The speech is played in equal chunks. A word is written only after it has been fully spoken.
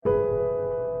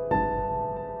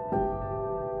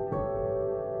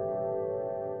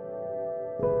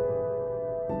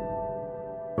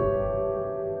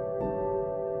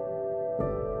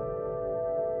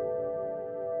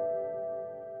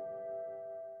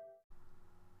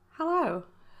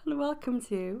welcome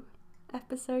to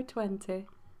episode 20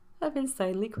 of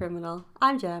Insanely Criminal.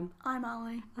 I'm Jem. I'm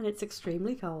Ali. And it's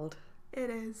extremely cold.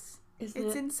 It is. Isn't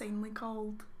It's it? insanely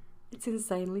cold. It's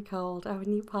insanely cold. Our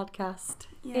new podcast.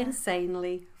 Yeah.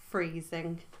 Insanely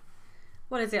freezing.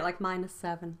 What is it, like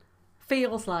 -7?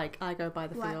 Feels like. I go by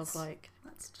the feels like.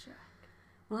 Let's check.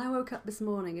 When I woke up this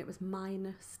morning, it was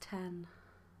 -10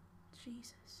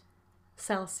 Jesus.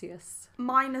 Celsius.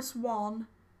 -1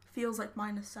 feels like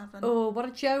 -7. Oh, what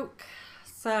a joke.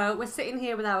 So we're sitting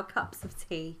here with our cups of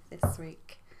tea this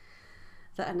week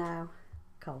that are now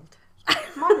cold.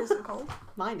 Mine isn't cold.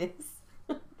 Mine is.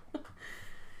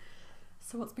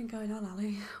 So what's been going on,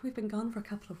 Ali? We've been gone for a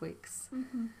couple of weeks,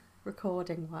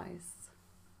 recording wise.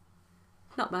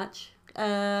 Not much.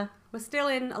 We're still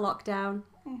in a lockdown,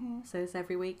 so it's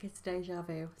every week it's deja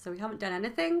vu. So we haven't done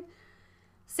anything,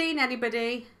 seen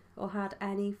anybody, or had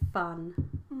any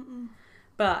fun.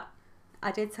 But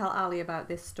I did tell Ali about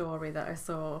this story that I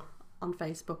saw on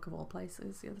Facebook of all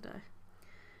places the other day.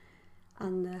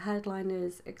 And the headline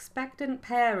is, expectant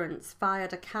parents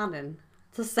fired a cannon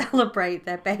to celebrate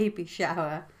their baby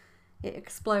shower. It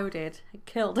exploded. It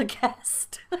killed a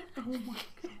guest. Oh my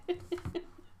god.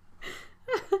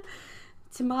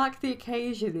 To mark the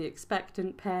occasion, the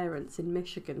expectant parents in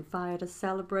Michigan fired a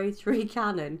celebratory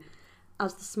cannon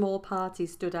as the small party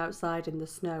stood outside in the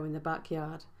snow in the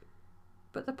backyard.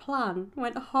 But the plan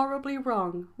went horribly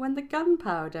wrong when the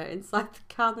gunpowder inside the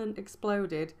cannon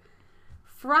exploded,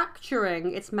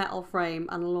 fracturing its metal frame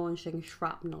and launching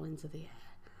shrapnel into the air.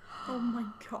 Oh my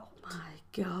god. My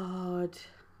God.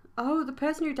 Oh, the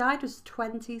person who died was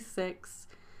 26.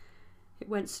 It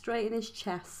went straight in his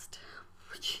chest.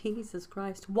 Jesus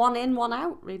Christ. One in, one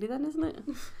out, really, then, isn't it?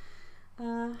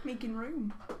 Making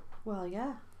room. Well,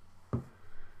 yeah.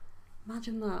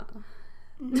 Imagine that.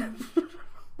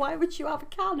 Why would you have a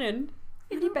cannon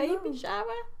in your baby know.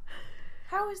 shower?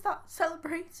 How is that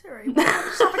celebratory? Why not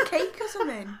just have a cake or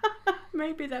something?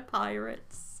 Maybe they're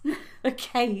pirates. A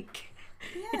cake.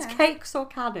 Yeah. It's cakes or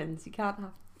cannons. You can't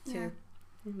have two.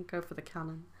 Yeah. Go for the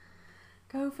cannon.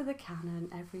 Go for the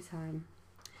cannon every time.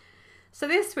 So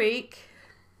this week,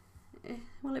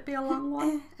 will it be a long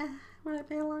one? Will it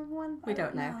be a long one? We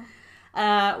don't know.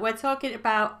 We're talking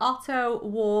about Otto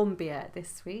Warmbier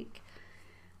this week.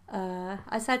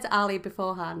 I said to Ali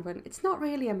beforehand, when it's not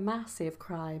really a massive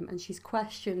crime, and she's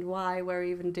questioned why we're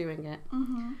even doing it.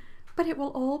 But it will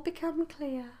all become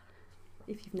clear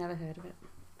if you've never heard of it.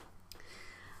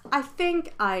 I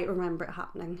think I remember it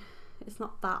happening. It's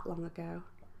not that long ago.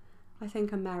 I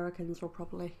think Americans will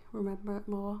probably remember it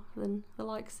more than the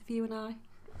likes of you and I.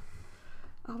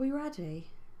 Are we ready?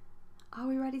 Are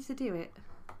we ready to do it?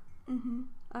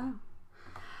 Oh.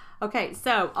 Okay,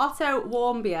 so Otto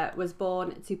Warmbier was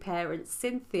born to parents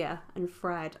Cynthia and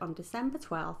Fred on December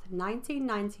 12th,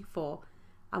 1994,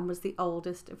 and was the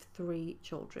oldest of 3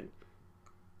 children.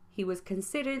 He was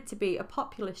considered to be a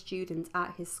popular student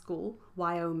at his school,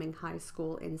 Wyoming High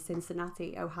School in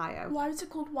Cincinnati, Ohio. Why was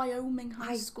it called Wyoming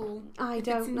High School? I if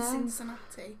don't it's in know.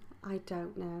 Cincinnati. I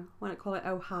don't know. Why not call it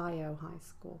Ohio High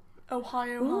School?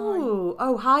 Ohio High. Ooh,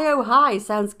 Ohio High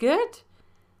sounds good.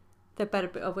 There better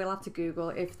be. Oh, we'll have to Google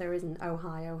if there is an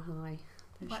Ohio High.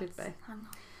 There should be. Hang on.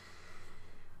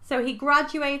 So he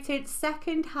graduated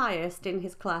second highest in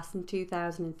his class in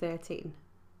 2013.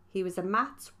 He was a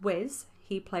maths whiz.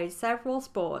 He played several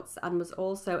sports and was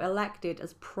also elected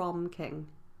as prom king.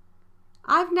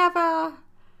 I've never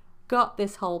got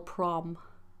this whole prom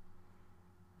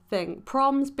thing.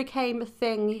 Proms became a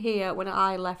thing here when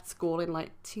I left school in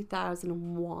like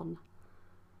 2001.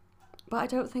 But I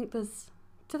don't think there's...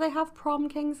 Do they have prom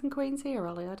kings and queens here,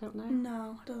 Ellie? I don't know.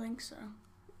 No, I don't think so.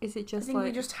 Is it just I think like...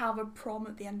 you just have a prom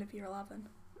at the end of year 11.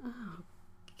 Oh,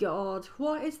 God.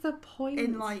 What is the point?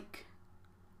 In, like,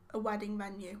 a wedding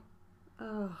venue.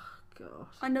 Oh, God.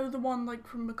 I know the one, like,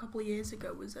 from a couple of years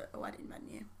ago was at a wedding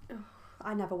venue.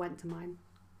 I never went to mine.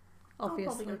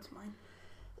 Obviously. I'll probably go to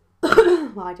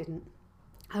mine. Well, I didn't.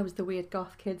 I was the weird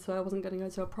goth kid, so I wasn't going to go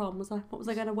to a prom, was I? What was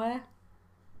I going to wear?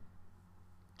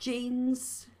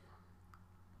 Jeans.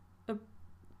 A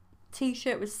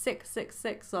t-shirt with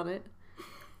 666 on it.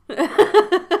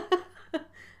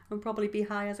 And probably be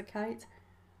high as a kite.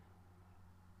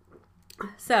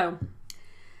 So,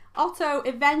 Otto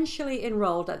eventually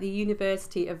enrolled at the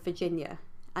University of Virginia,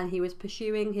 and he was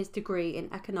pursuing his degree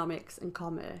in economics and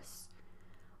commerce.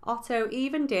 Otto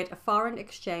even did a foreign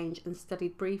exchange and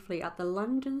studied briefly at the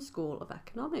London School of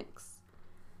Economics.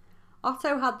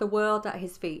 Otto had the world at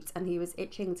his feet, and he was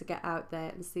itching to get out there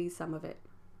and see some of it.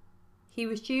 He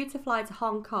was due to fly to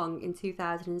Hong Kong in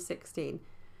 2016,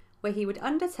 where he would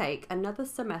undertake another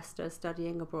semester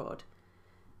studying abroad.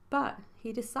 But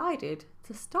he decided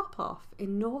to stop off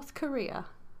in North Korea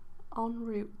en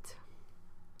route.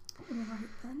 Right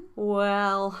then.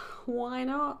 Well, why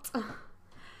not?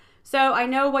 So I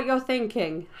know what you're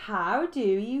thinking. How do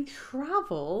you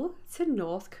travel to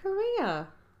North Korea?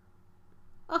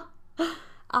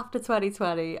 After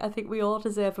 2020, I think we all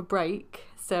deserve a break.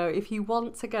 So if you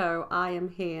want to go, I am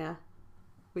here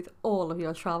with all of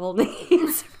your travel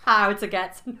needs. How to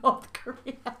get to North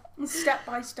Korea.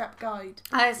 Step-by-step guide.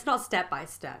 It's not step by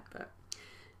step, but...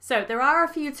 So there are a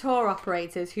few tour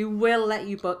operators who will let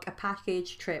you book a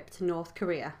package trip to North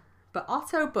Korea. But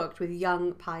Otto booked with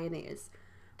Young Pioneers,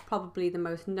 probably the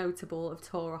most notable of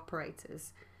tour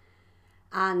operators.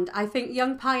 And I think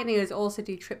Young Pioneers also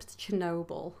do trips to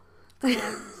Chernobyl.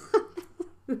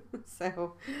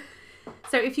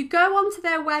 So if you go onto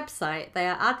their website, they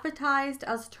are advertised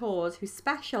as tours who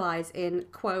specialise in,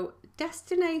 quote,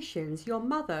 destinations your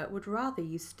mother would rather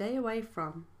you stay away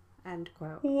from, end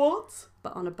quote. What?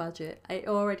 But on a budget. It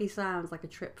already sounds like a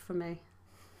trip for me.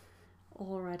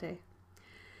 Already.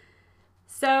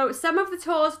 So some of the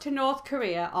tours to North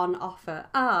Korea on offer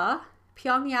are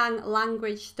Pyongyang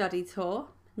Language Study Tour,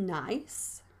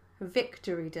 nice,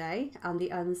 Victory Day and the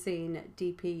Unseen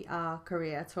DPR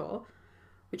Korea Tour,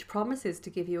 which promises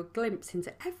to give you a glimpse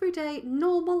into everyday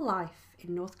normal life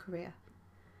in North Korea.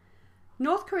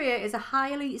 North Korea is a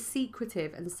highly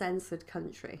secretive and censored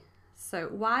country, so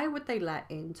why would they let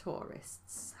in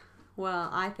tourists? Well,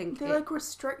 I think they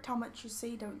restrict how much you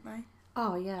see, don't they?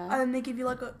 Oh yeah. And then they give you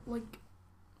like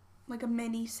a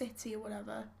mini city or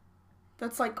whatever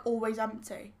that's like always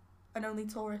empty and only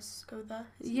tourists go there.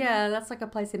 Yeah, that's like a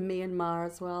place in Myanmar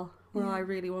as well, where Yeah. I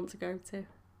really want to go to.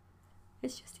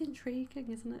 It's just intriguing,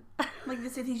 isn't it? Like the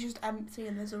city's just empty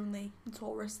and there's only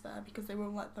tourists there because they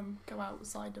won't let them go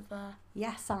outside of there.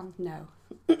 Yes and no.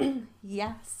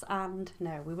 Yes and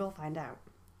no. We will find out.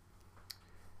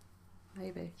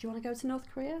 Maybe. Do you want to go to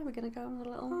North Korea? We're going to go on a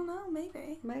Oh little... no,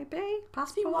 maybe. Maybe.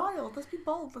 Let's be Passport. wild. Let's be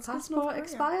bold. Let's go to North Passport Korea.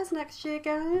 expires next year,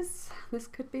 guys. This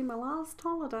could be my last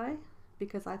holiday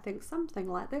because I think something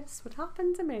like this would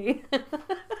happen to me.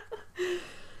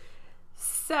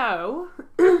 So,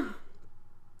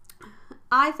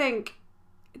 I think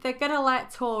they're going to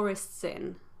let tourists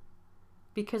in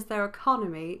because their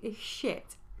economy is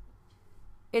shit.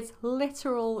 It's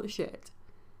literal shit,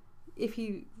 if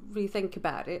you really think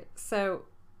about it. So,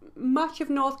 much of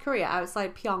North Korea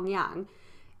outside Pyongyang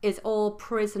is all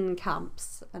prison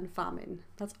camps and famine.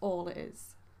 That's all it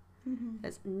is. Mm-hmm.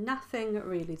 There's nothing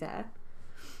really there.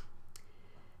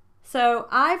 So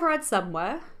I've read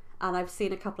somewhere, and I've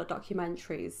seen a couple of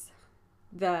documentaries,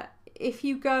 that if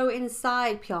you go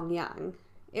inside Pyongyang,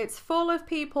 it's full of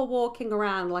people walking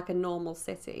around like a normal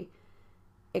city,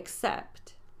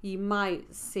 except you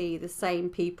might see the same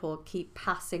people keep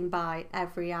passing by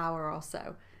every hour or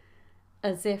so,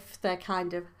 as if they're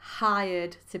kind of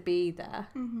hired to be there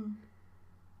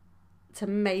to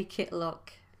make it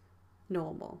look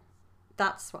normal.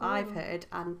 That's what I've heard,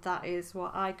 and that is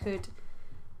what I could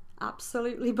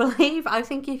absolutely believe. I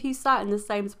think if you sat in the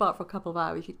same spot for a couple of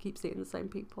hours, you'd keep seeing the same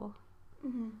people.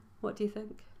 Mm-hmm. What do you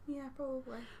think? Yeah,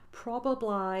 probably.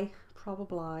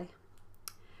 Probably.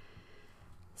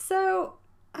 So,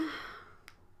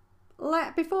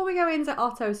 before we go into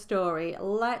Otto's story,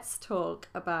 let's talk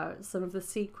about some of the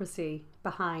secrecy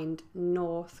behind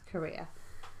North Korea.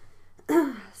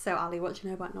 So, Ali, what do you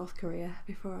know about North Korea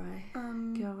before I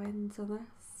go into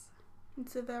this?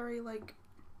 It's a very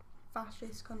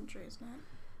fascist country, isn't it?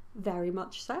 Very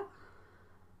much so.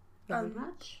 Very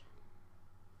much.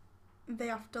 They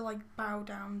have to bow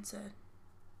down to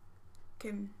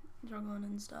Kim Jong-un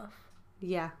and stuff.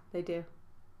 Yeah, they do.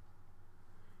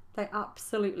 They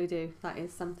absolutely do. That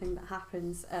is something that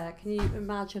happens. Can you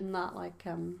imagine that? I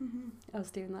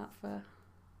was doing that for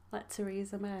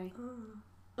Theresa May.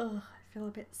 Ugh, I feel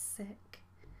a bit sick.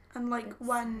 And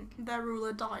when their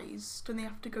ruler dies, don't they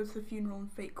have to go to the funeral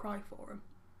and fake cry for him?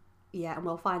 Yeah, and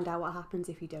we'll find out what happens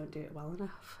if you don't do it well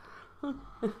enough.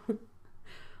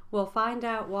 We'll find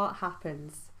out what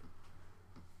happens.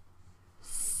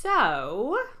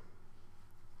 So,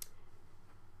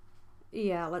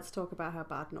 yeah, let's talk about how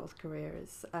bad North Korea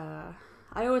is. I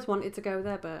always wanted to go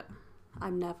there, but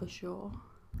I'm never sure.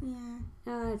 Yeah.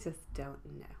 I just don't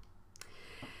know.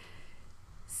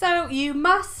 So, you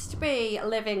must be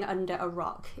living under a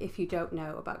rock if you don't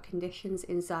know about conditions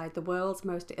inside the world's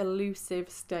most elusive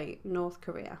state, North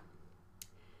Korea.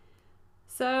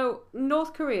 So,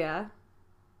 North Korea,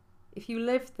 if you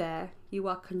live there, you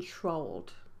are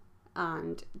controlled.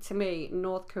 And to me,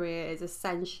 North Korea is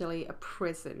essentially a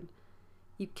prison.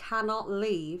 You cannot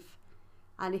leave,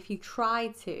 and if you try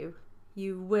to,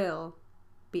 you will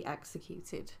be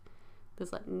executed.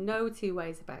 There's like no two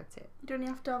ways about it. You don't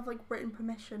have to have like written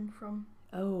permission from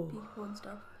people and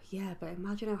stuff. Yeah, but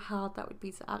imagine how hard that would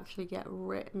be to actually get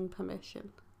written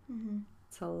permission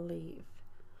to leave.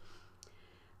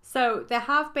 So there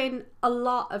have been a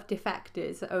lot of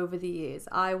defectors over the years.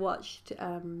 I watched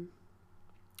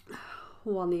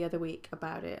one the other week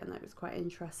about it, and that was quite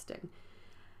interesting.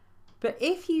 But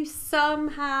if you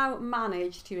somehow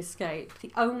manage to escape,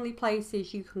 the only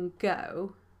places you can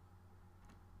go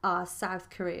are South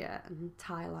Korea and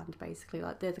Thailand, basically.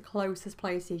 Like, they're the closest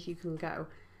places you can go.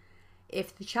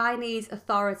 If the Chinese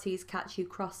authorities catch you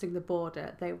crossing the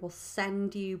border, they will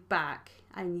send you back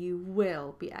and you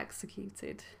will be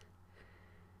executed.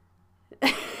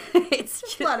 It's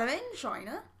just let them in,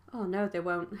 China. Oh no, they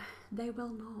won't. They will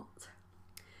not.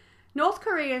 North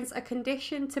Koreans are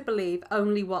conditioned to believe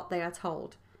only what they are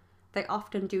told. They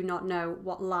often do not know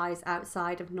what lies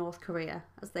outside of North Korea,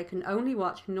 as they can only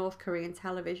watch North Korean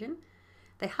television.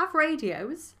 They have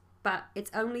radios, but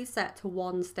it's only set to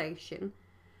one station.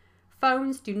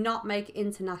 Phones do not make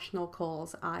international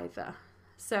calls either.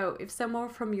 So if someone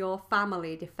from your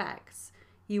family defects,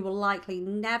 you will likely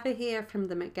never hear from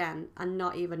them again and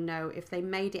not even know if they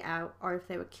made it out or if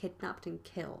they were kidnapped and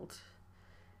killed.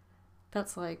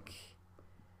 That's like...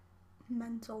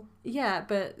 mental. Yeah,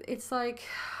 but it's like...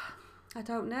 I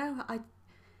don't know.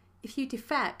 If you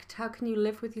defect, how can you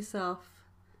live with yourself?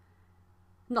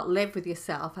 Not live with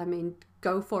yourself, I mean,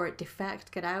 go for it,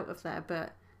 defect, get out of there,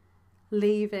 but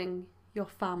leaving your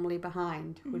family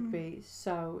behind would be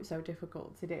so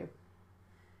difficult to do.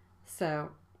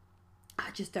 So,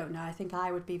 I just don't know. I think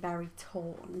I would be very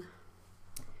torn.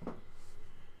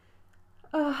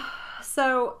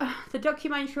 So, the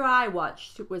documentary I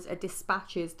watched was a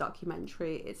Dispatches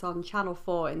documentary. It's on Channel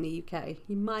 4 in the UK.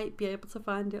 You might be able to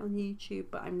find it on YouTube,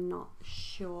 but I'm not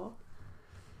sure.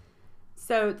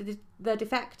 So, the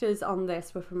defectors on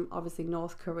this were from, obviously,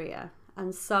 North Korea.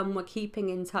 And some were keeping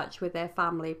in touch with their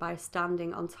family by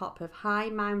standing on top of high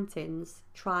mountains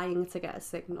trying to get a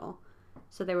signal.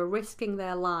 So, they were risking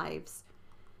their lives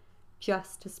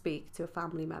just to speak to a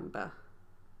family member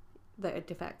that had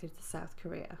defected to South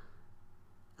Korea.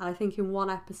 And I think in one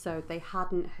episode they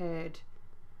hadn't heard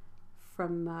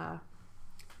from,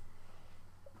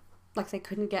 they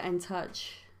couldn't get in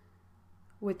touch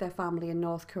with their family in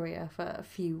North Korea for a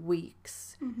few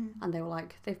weeks. And they were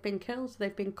like, they've been killed,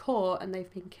 they've been caught, and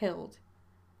they've been killed.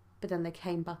 But then they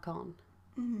came back on.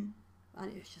 And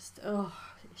it was just,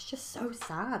 it's just so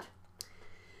sad.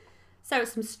 So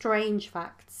some strange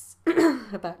facts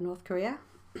about North Korea,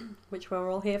 which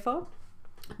we're all here for.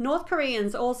 North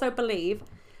Koreans also believe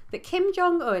that Kim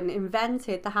Jong-un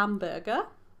invented the hamburger,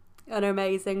 an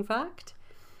amazing fact,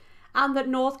 and that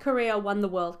North Korea won the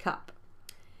World Cup.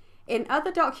 In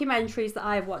other documentaries that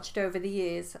I've watched over the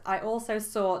years, I also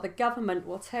saw the government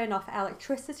will turn off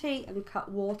electricity and cut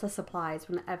water supplies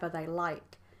whenever they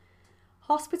like.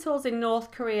 Hospitals in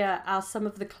North Korea are some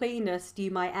of the cleanest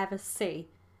you might ever see.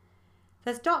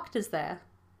 There's doctors there,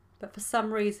 but for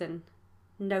some reason,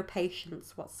 no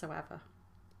patients whatsoever.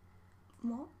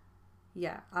 What?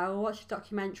 Yeah, I watched a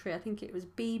documentary, I think it was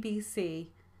BBC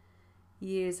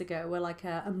years ago, where like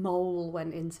a mole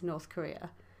went into North Korea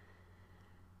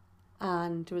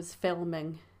and was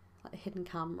filming, like a hidden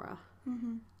camera.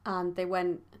 And they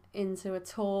went into a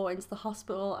tour into the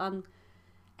hospital, and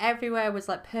everywhere was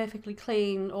like perfectly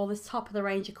clean, all this top of the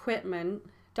range equipment,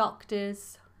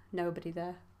 doctors, nobody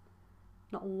there.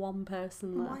 Not one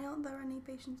person there. Why aren't there any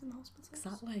patients in the hospitals?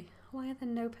 Exactly. Why are there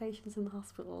no patients in the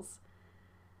hospitals?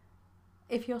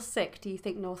 If you're sick, do you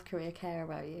think North Korea care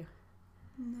about you?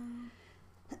 No.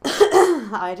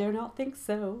 I do not think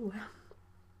so.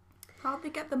 How'd they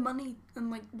get the money and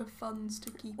like the funds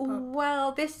to keep up?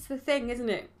 Well, this is the thing, isn't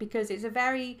it? Because it's a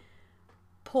very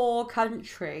poor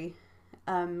country,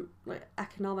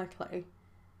 economically.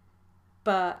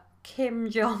 But Kim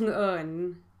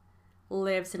Jong-un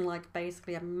lives in like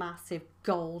basically a massive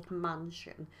gold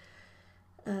mansion.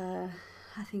 I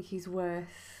think he's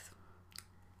worth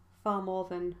far more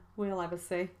than we'll ever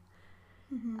see.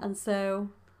 And so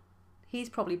he's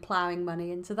probably ploughing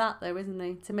money into that though, isn't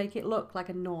he? To make it look like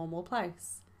a normal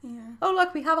place. Yeah. Oh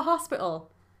look, we have a hospital.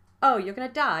 Oh, you're gonna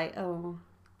die. Oh,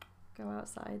 go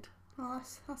outside. Oh,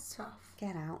 that's tough.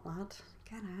 Get out, lad.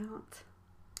 Get out.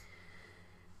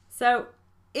 So,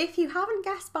 if you haven't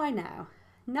guessed by now,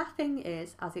 nothing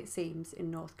is as it seems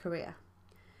in North Korea.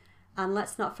 And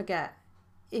let's not forget,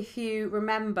 if you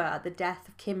remember the death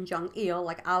of Kim Jong-il,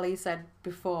 like Ali said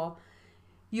before,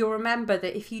 you'll remember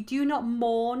that if you do not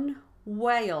mourn,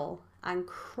 wail, and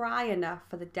cry enough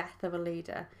for the death of a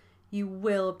leader, you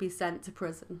will be sent to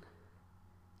prison.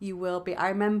 you will be. I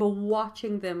remember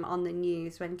watching them on the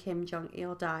news when Kim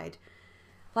Jong-il died.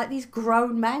 Like these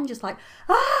grown men just like,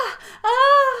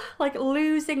 like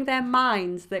losing their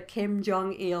minds that Kim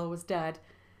Jong-il was dead.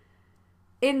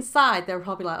 Inside, they were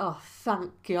probably like, oh,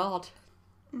 thank God.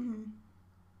 Mm-hmm.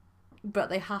 But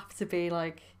they have to be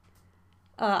like,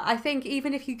 I think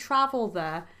even if you travel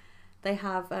there, they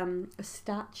have a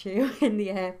statue in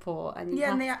the airport. And you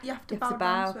have to bow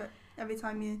down to it every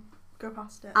time you go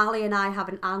past it. Ali and I have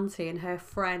an auntie and her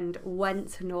friend went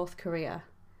to North Korea.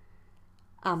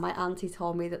 And my auntie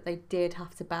told me that they did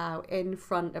have to bow in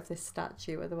front of this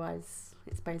statue, otherwise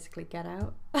it's basically get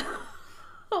out.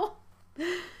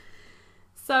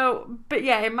 So, but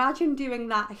yeah, imagine doing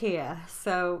that here.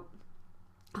 So,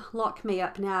 lock me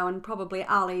up now and probably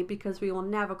Ali, because we will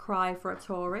never cry for a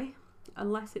Tory.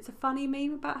 Unless it's a funny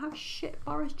meme about how shit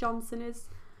Boris Johnson is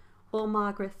or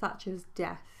Margaret Thatcher's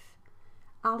death.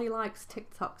 Ali likes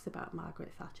TikToks about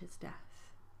Margaret Thatcher's death.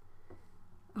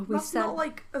 That's not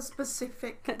like a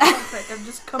specific topic. I've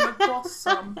just come across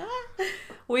some.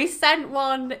 We sent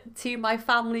one to my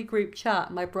family group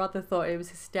chat. My brother thought it was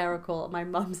hysterical. My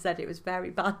mum said it was very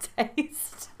bad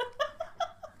taste.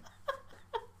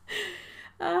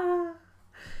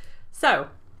 So,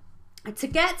 to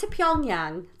get to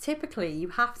Pyongyang, typically you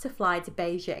have to fly to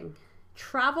Beijing,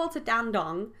 travel to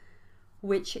Dandong,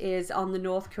 which is on the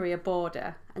North Korea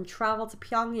border, and travel to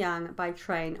Pyongyang by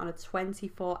train on a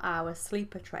 24-hour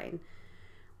sleeper train,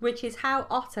 which is how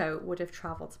Otto would have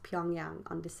travelled to Pyongyang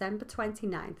on December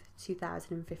 29th,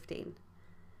 2015.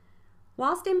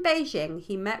 Whilst in Beijing,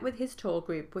 he met with his tour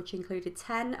group, which included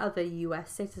 10 other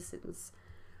US citizens,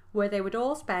 where they would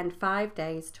all spend 5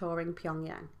 days touring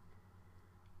Pyongyang.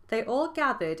 They all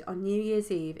gathered on New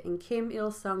Year's Eve in Kim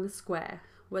Il-sung Square,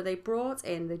 where they brought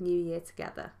in the new year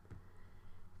together.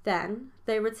 Then,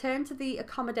 they returned to the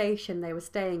accommodation they were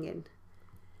staying in.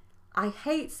 I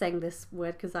hate saying this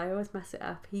word because I always mess it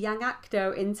up.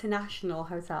 Yangakdo International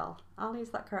Hotel. Ali, is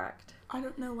that correct? I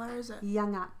don't know, where is it?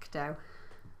 Yangakdo.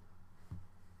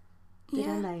 Did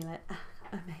I nail it?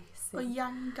 Amazing.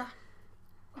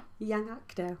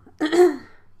 Yangakdo.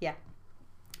 Yeah.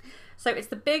 So it's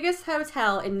the biggest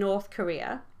hotel in North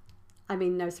Korea. I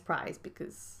mean, no surprise,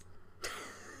 because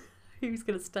who's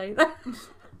going to stay there?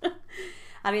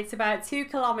 And it's about 2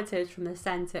 kilometres from the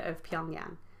centre of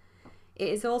Pyongyang. It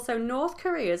is also North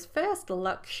Korea's first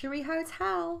luxury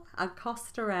hotel and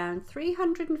costs around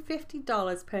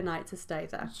 $350 per night to stay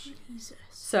there. Jesus.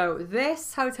 So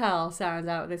this hotel sounds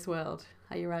out of this world.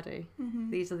 Are you ready?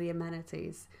 Mm-hmm. These are the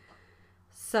amenities.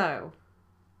 So,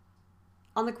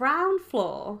 on the ground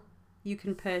floor, you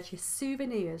can purchase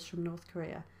souvenirs from North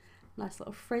Korea. Nice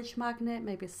little fridge magnet,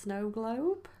 maybe a snow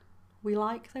globe. We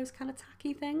like those kind of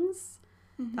tacky things.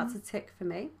 Mm-hmm. That's a tick for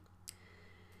me.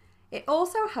 It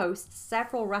also hosts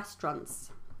several restaurants.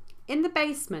 In the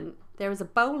basement, there is a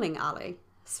bowling alley,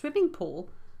 swimming pool,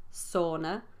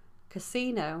 sauna,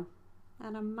 casino,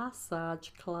 and a massage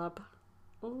club.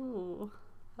 Ooh,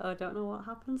 I don't know what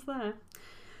happens there.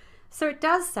 So it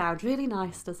does sound really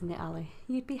nice, doesn't it, Ali?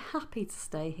 You'd be happy to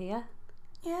stay here.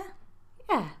 Yeah.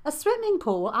 Yeah, a swimming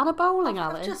pool and a bowling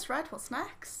alley. I've just read what's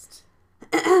next.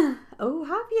 Oh,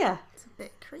 have you? It's a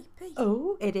bit creepy.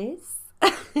 Oh, it is.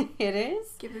 It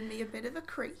is. Giving me a bit of a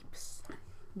creeps.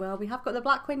 Well, we have got the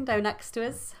black window next to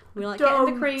us. We like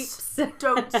getting the creeps.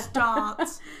 Don't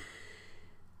start.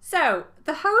 So,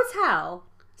 the hotel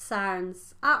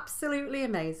sounds absolutely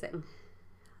amazing.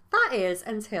 That is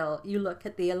until you look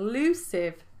at the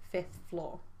elusive 5th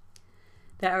floor.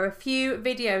 There are a few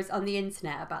videos on the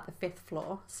internet about the 5th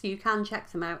floor, so you can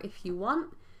check them out if you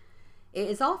want. It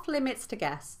is off limits to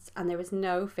guests, and there is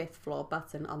no 5th floor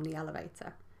button on the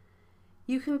elevator.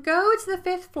 You can go to the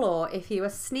 5th floor if you are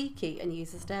sneaky and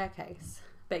use a staircase.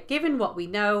 But given what we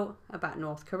know about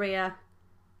North Korea,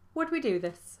 would we do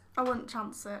this? I wouldn't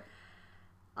chance it.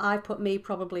 I put me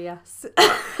probably yes.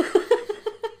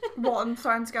 What, I'm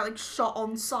trying to get like shot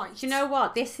on sight? Do you know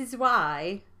what? This is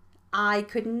why I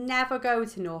could never go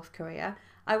to North Korea.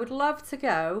 I would love to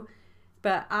go,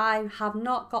 but I have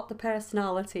not got the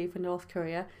personality for North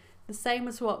Korea. The same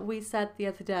as what we said the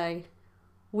other day.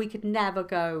 We could never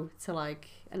go to like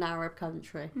an Arab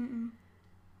country. Mm-mm.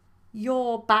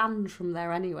 You're banned from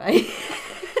there anyway.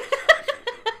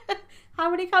 How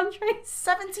many countries?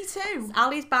 72.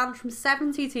 Ali's banned from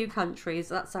 72 countries.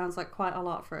 That sounds like quite a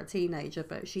lot for a teenager,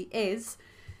 but she is.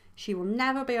 She will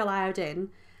never be allowed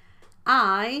in.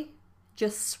 I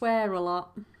just swear a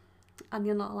lot, and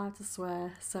you're not allowed to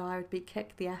swear, so I would be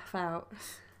kicked the F out.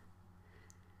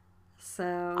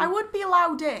 So I would be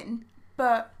allowed in,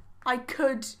 but I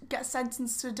could get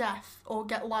sentenced to death or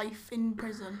get life in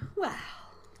prison. Well,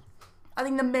 I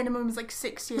think the minimum is like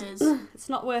 6 years. It's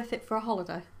not worth it for a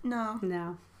holiday. No.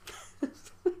 No. Fancy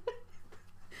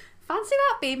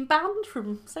that, being banned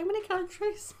from so many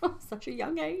countries at such a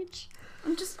young age.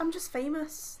 I'm just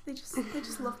famous. They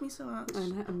just love me so much. I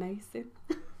know, amazing.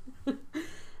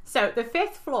 So the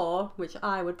 5th floor, which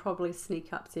I would probably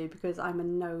sneak up to because I'm a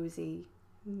nosy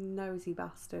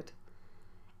bastard.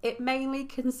 It mainly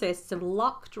consists of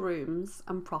locked rooms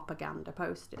and propaganda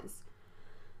posters.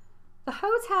 The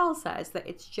hotel says that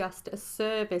it's just a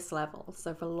service level,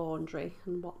 so for laundry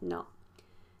and whatnot.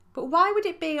 But why would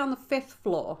it be on the 5th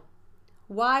floor?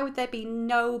 Why would there be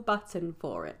no button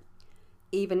for it?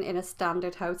 Even in a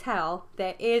standard hotel,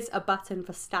 there is a button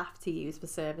for staff to use for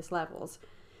service levels.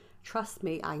 Trust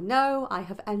me, I know. I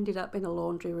have ended up in a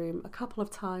laundry room a couple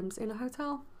of times in a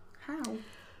hotel. How?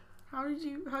 How did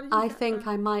you I get think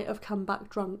there? I might have come back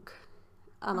drunk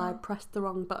and I pressed the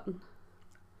wrong button.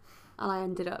 And I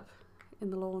ended up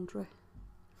in the laundry.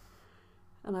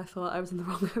 And I thought I was in the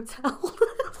wrong hotel.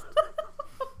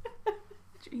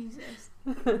 Jesus.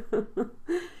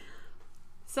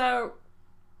 So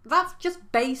that's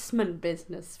just basement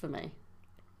business for me.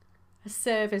 A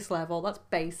service level, that's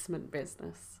basement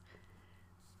business.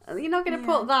 You're not going to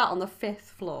put that on the 5th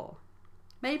floor.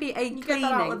 Maybe a You cleaning. get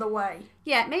that out of the way.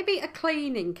 Yeah, maybe a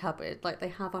cleaning cupboard like they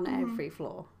have on every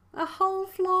floor. A whole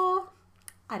floor?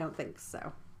 I don't think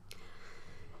so.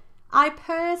 I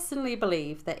personally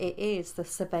believe that it is the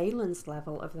surveillance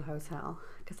level of the hotel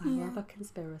because I love a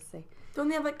conspiracy. Don't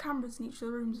they have like cameras in each of the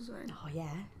rooms or something? Oh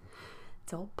yeah,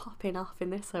 it's all popping off in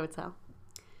this hotel.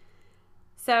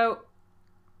 So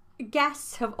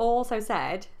guests have also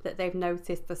said that they've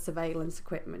noticed the surveillance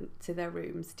equipment to their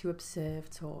rooms to observe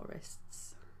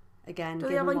tourists. Again, Do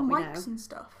they given have like what mics we know, and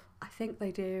stuff? I think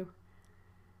they do.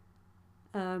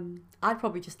 I'd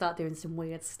probably just start doing some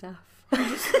weird stuff.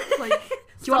 Just like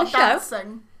Do you want a show?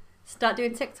 dancing. Start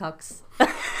doing TikToks.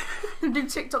 Do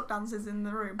TikTok dances in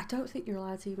the room. I don't think you're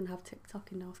allowed to even have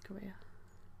TikTok in North Korea.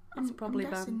 It's I'm probably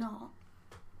guessing banned. not.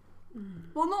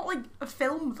 Well, not like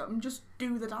film them, just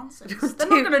do the dances. Just They're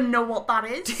do- not going to know what that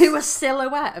is. Do a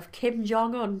silhouette of Kim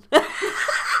Jong-un.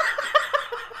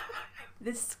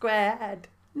 This square head.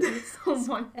 Oh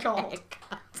my god.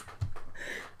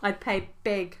 I'd pay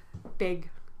big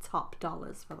top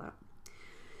dollars for that.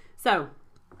 So,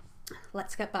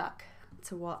 let's get back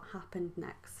to what happened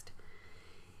next.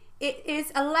 It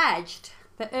is alleged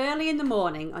that early in the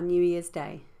morning on New Year's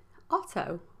Day,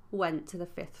 Otto went to the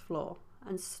 5th floor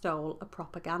and stole a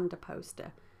propaganda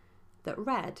poster that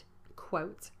read,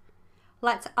 quote,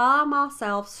 "Let's arm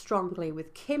ourselves strongly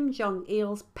with Kim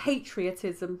Jong-il's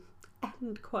patriotism,"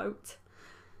 end quote.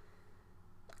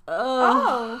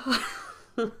 Oh.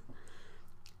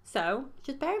 So,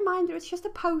 just bear in mind that it's just a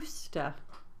poster.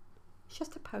 It's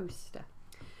just a poster.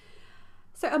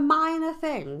 So, a minor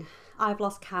thing. I've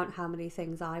lost count how many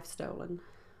things I've stolen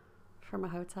from a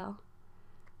hotel.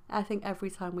 I think every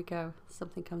time we go,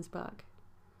 something comes back.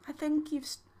 I think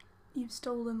you've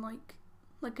stolen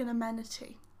like an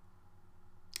amenity.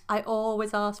 I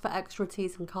always ask for extra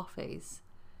teas and coffees,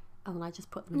 and then I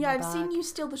just put them in Yeah, my I've bag. seen you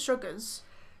steal the sugars.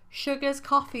 Sugars,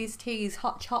 coffees, teas,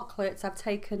 hot chocolates. I've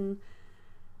taken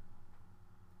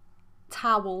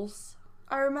towels.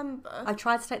 I remember. I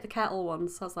tried to take the kettle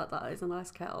once. I was like, that is a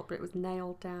nice kettle, but it was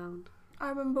nailed down. I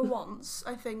remember once,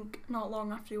 I think not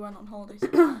long after you went on holiday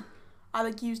somewhere, I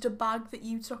like used a bag that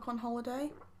you took on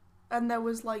holiday, and there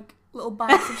was like little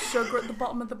bags of sugar at the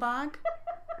bottom of the bag.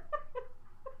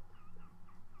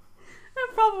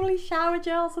 And probably shower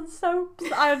gels and soaps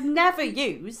that I would never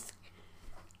use.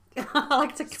 I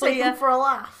like to Take clear. them for a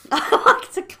laugh. I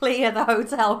like to clear the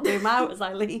hotel room out as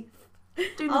I leave.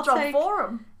 Do the I'll job take- for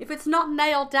them. If it's not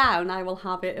nailed down, I will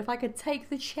have it. If I could take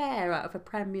the chair out of a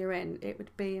Premier Inn, it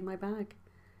would be in my bag.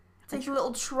 Take a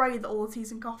little tray that all the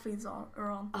teas and coffees are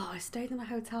on. Oh, I stayed in a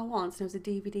hotel once and there was a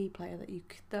DVD player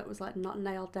that was like not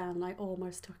nailed down and I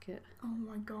almost took it. Oh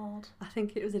my god. I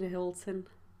think it was in a Hilton.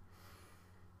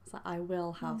 It's like, I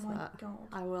will have Oh my that. god.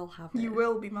 I will have it. You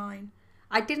will be mine.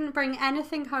 I didn't bring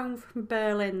anything home from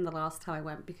Berlin the last time I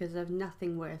went because of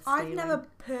nothing worth stealing. I've never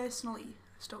personally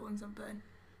stolen something.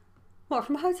 What,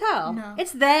 from a hotel? No.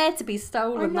 It's there to be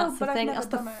stolen. I know, That's the but I've thing. never That's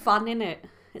the done it. fun in it.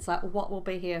 It's like, what will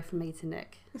be here for me to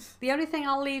nick? The only thing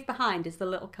I'll leave behind is the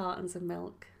little cartons of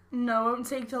milk. No, I won't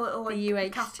take the little like The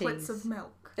caplets UHTs. of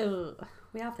milk. Ugh.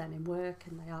 We have them in work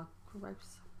and they are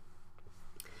gross.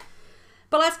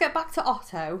 But let's get back to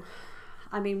Otto.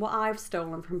 I mean, what I've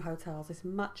stolen from hotels is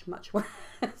much, much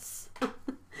worse.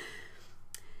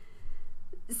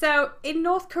 So, in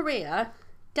North Korea,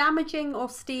 damaging or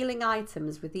stealing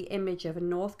items with the image of a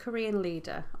North Korean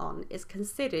leader on is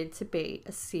considered to be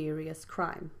a serious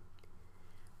crime.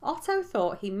 Otto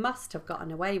thought he must have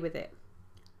gotten away with it.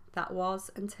 That was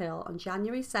until on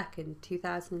January 2nd,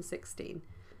 2016,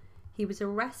 he was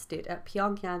arrested at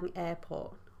Pyongyang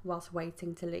airport whilst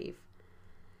waiting to leave.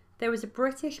 There was a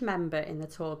British member in the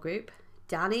tour group,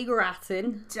 Danny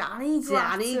Grattan. Danny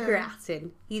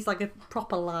Grattan. He's like a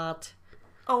proper lad.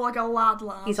 Oh, like a lad.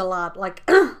 He's a lad, like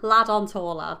lad on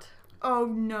tour lad. Oh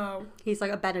no. He's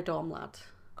like a Benidorm lad.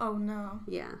 Oh no.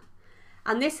 Yeah.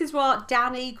 And this is what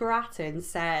Danny Grattan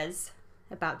says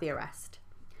about the arrest.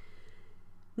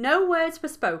 No words were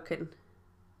spoken.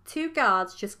 2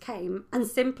 guards just came and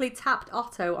simply tapped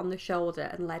Otto on the shoulder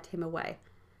and led him away.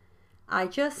 I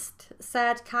just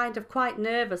said kind of quite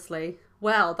nervously,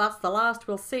 well, that's the last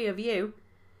we'll see of you.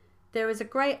 There was a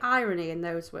great irony in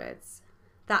those words.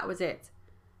 That was it.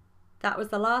 That was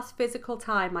the last physical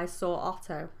time I saw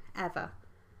Otto, ever.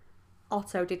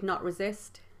 Otto did not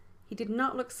resist. He did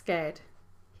not look scared.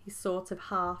 He sort of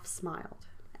half smiled.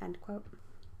 End quote.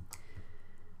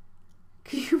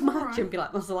 Can you imagine? Be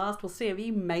like, that's the last we'll see of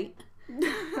you, mate.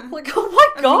 Like, oh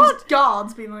my god! These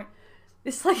guards being like,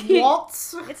 it's like, what?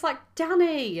 It's like,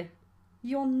 Danny,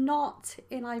 you're not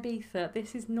in Ibiza.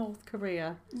 This is North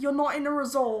Korea. You're not in a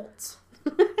resort.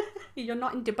 You're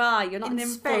not in Dubai. You're not in an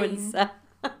Spain. influencer.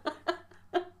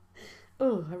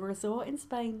 Oh, a resort in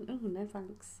Spain. Oh, no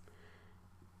thanks.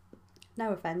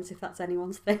 No offence if that's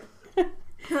anyone's thing.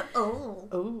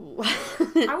 Oh.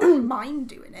 I wouldn't mind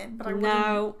doing it, but I wouldn't.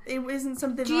 No. It isn't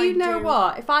something Do I you know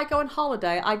what? If I go on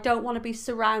holiday, I don't want to be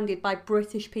surrounded by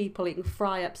British people eating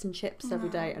fry-ups and chips every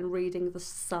day and reading The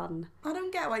Sun. I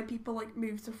don't get why people like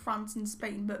move to France and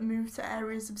Spain, but move to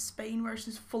areas of Spain where it's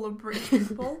just full of British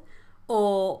people.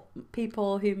 Or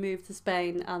people who moved to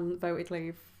Spain and voted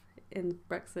leave in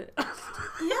Brexit.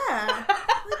 Yeah.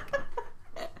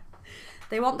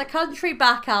 They want the country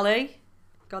back, Ali.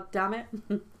 God damn it.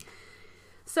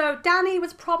 So Danny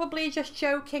was probably just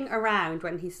joking around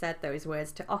when he said those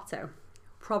words to Otto,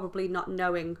 probably not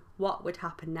knowing what would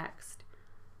happen next.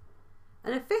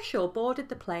 An official boarded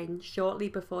the plane shortly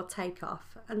before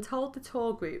takeoff and told the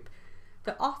tour group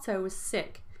that Otto was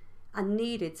sick and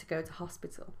needed to go to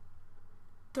hospital.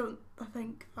 I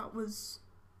think that was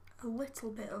a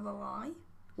little bit of a lie.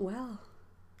 Well.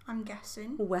 I'm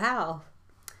guessing. Well.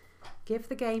 Give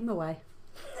the game away.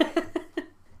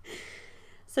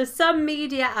 So some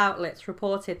media outlets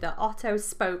reported that Otto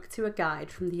spoke to a guide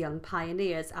from the Young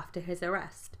Pioneers after his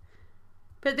arrest.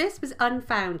 But this was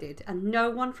unfounded and no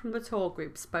one from the tour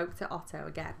group spoke to Otto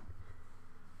again.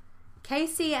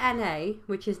 KCNA,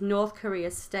 which is North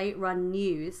Korea's state-run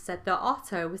news, said that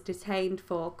Otto was detained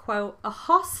for, quote, a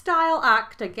hostile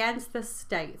act against the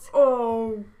state.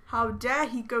 Oh, how dare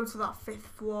he go to that 5th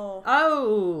floor.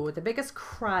 Oh, the biggest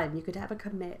crime you could ever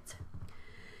commit.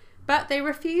 But they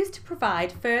refused to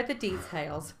provide further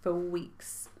details for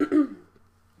weeks.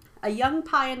 A Young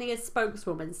Pioneers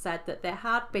spokeswoman said that there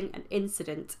had been an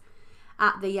incident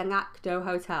at the Yangakdo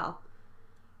Hotel.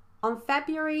 On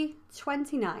February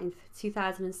 29th,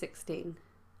 2016,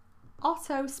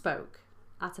 Otto spoke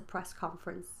at a press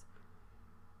conference.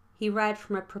 He read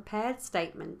from a prepared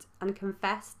statement and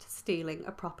confessed to stealing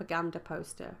a propaganda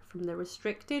poster from the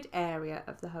restricted area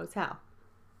of the hotel.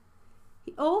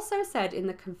 He also said in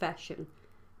the confession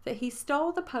that he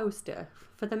stole the poster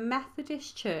for the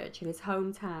Methodist Church in his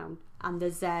hometown and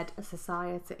the Z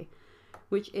Society,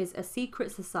 which is a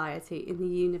secret society in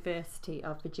the University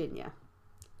of Virginia.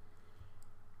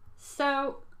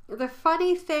 So the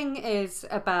funny thing is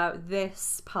about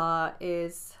this part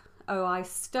is, oh, I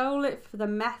stole it for the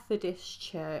Methodist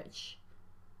Church.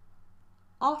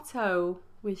 Otto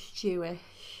was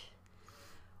Jewish.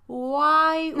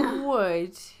 Why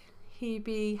would he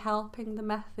be helping the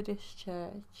Methodist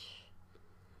Church?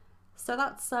 So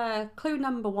that's clue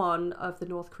number 1 of the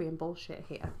North Korean bullshit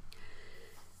here.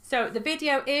 So the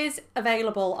video is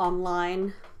available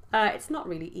online. It's not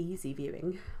really easy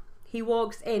viewing. He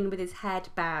walks in with his head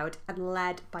bowed and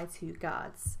led by 2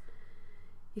 guards.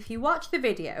 If you watch the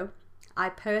video, I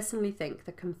personally think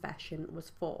the confession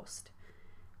was forced,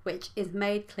 which is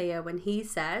made clear when he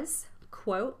says,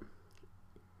 quote,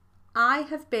 I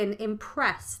have been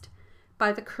impressed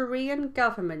by the Korean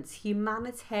government's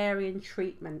humanitarian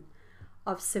treatment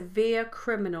of severe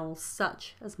criminals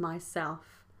such as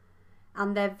myself,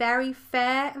 and their very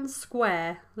fair and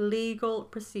square legal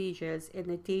procedures in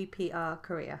the DPR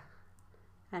Korea.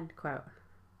 End quote.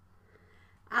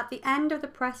 At the end of the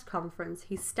press conference,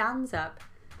 he stands up,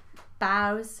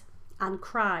 bows and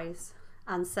cries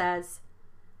and says,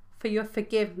 for your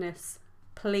forgiveness,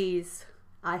 please,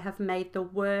 I have made the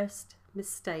worst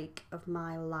mistake of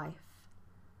my life,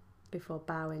 before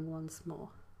bowing once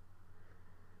more.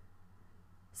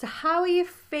 So how are you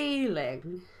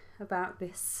feeling about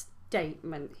this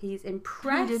statement? He's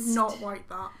impressed. He did not write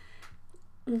that.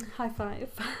 High five.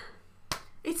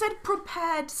 It said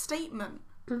prepared statement.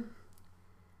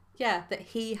 Yeah, that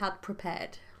he had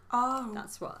prepared. Oh.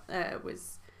 That's what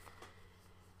was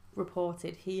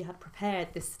reported. He had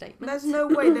prepared this statement. There's no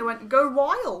way they went, go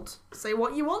wild. Say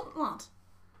what you want, lad.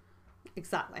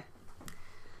 Exactly.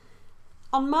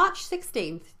 On March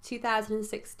 16th,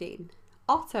 2016,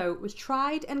 Otto was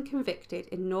tried and convicted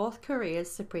in North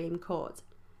Korea's Supreme Court.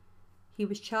 He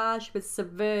was charged with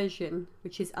subversion,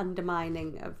 which is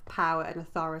undermining of power and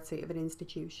authority of an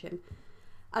institution,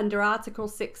 under Article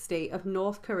 60 of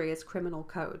North Korea's Criminal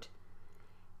Code.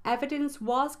 Evidence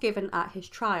was given at his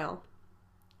trial,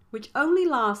 which only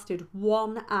lasted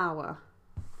 1 hour.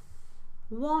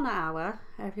 1 hour,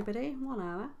 everybody, 1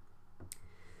 hour.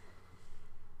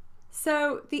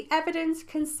 So the evidence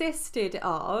consisted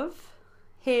of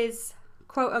his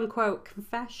quote-unquote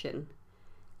confession,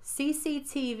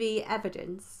 CCTV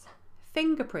evidence,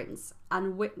 fingerprints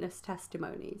and witness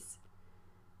testimonies.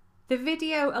 The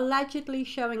video allegedly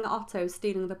showing Otto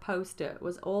stealing the poster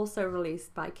was also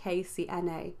released by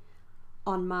KCNA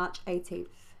on March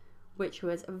 18th, which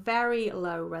was very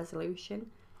low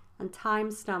resolution and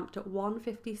time-stamped at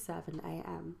 1:57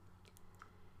 a.m.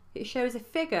 It shows a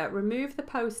figure remove the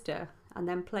poster and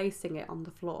then placing it on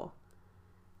the floor.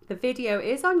 The video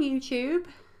is on YouTube,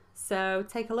 so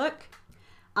take a look.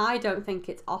 I don't think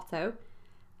it's Otto.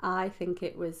 I think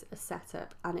it was a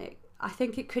setup, and I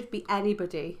think it could be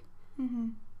anybody. Mm-hmm.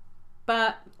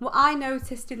 But what I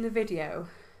noticed in the video,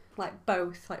 like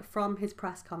both, like from his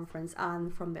press conference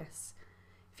and from this,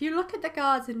 if you look at the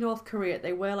guards in North Korea,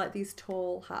 they wear like these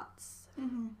tall hats.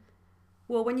 Mm-hmm.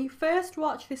 Well, when you first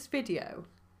watch this video,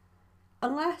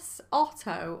 unless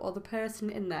Otto or the person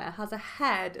in there has a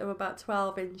head of about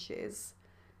 12 inches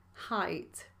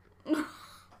height, it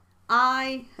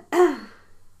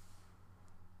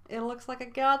looks like a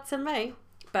guard to me.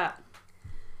 But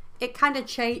it kind of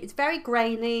changed. It's very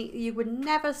grainy. You would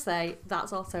never say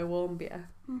that's Otto Warmbier.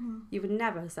 Mm-hmm. You would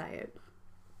never say it.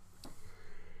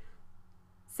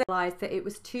 So I realised that it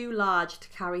was too large to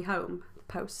carry home, the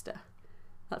poster.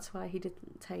 That's why he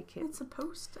didn't take it. It's a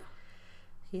poster.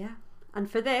 Yeah. And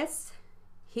for this,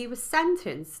 he was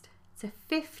sentenced to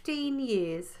 15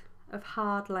 years of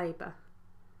hard labour.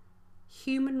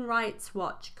 Human Rights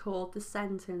Watch called the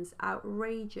sentence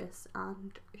outrageous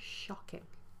and shocking.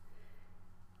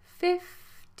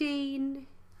 15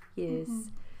 years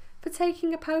for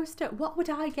taking a poster. What would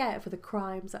I get for the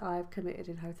crimes that I've committed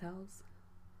in hotels?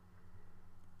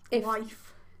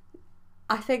 Life.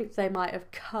 I think they might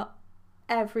have cut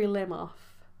every limb off.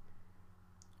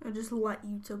 And just let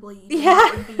you to bleed. Yeah.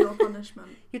 That would be your punishment.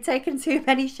 You've taken too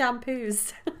many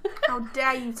shampoos. How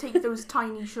dare you take those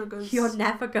tiny sugars? You're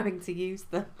never going to use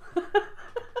them.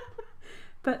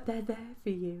 But they're there for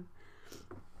you.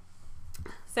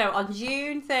 So on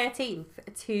June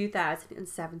 13th,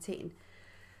 2017,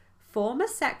 former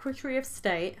Secretary of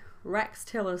State Rex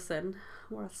Tillerson,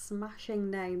 what a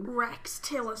smashing name. Rex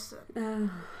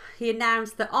Tillerson. He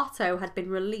announced that Otto had been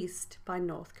released by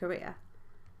North Korea.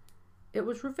 It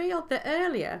was revealed that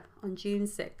earlier, on June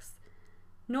 6th,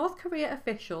 North Korea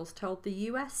officials told the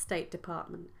US State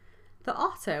Department that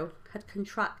Otto had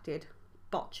contracted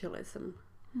botulism.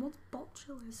 What's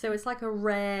botulism? So it's like a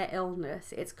rare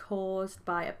illness. It's caused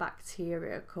by a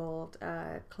bacteria called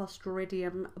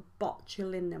Clostridium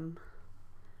botulinum.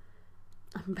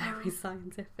 I'm very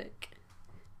scientific.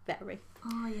 Very.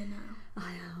 Oh, you know.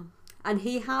 I am. And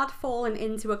he had fallen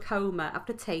into a coma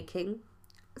after taking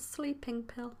a sleeping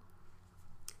pill.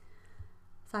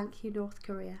 Thank you, North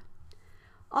Korea.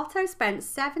 Otto spent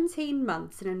 17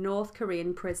 months in a North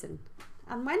Korean prison,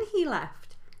 and when he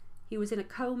left, he was in a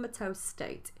comatose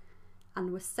state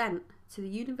and was sent to the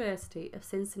University of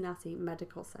Cincinnati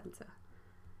Medical Center.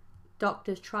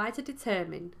 Doctors tried to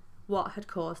determine what had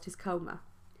caused his coma.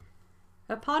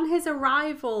 Upon his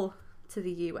arrival to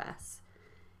the US,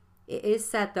 it is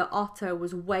said that Otto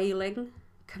was wailing,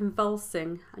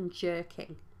 convulsing, and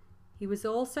jerking. He was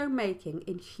also making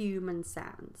inhuman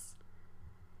sounds.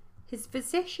 His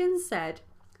physician said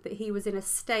that he was in a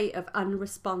state of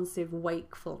unresponsive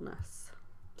wakefulness.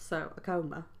 So, a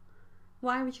coma.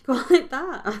 Why would you call it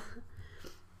that?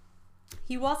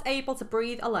 He was able to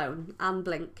breathe alone and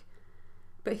blink,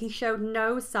 but he showed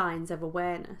no signs of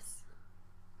awareness.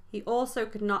 He also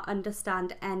could not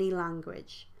understand any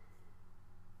language.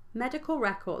 Medical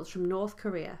records from North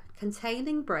Korea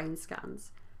containing brain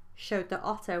scans showed that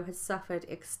Otto had suffered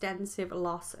extensive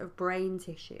loss of brain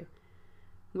tissue,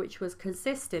 which was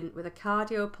consistent with a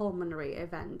cardiopulmonary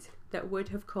event that would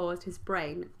have caused his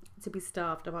brain to be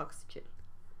starved of oxygen.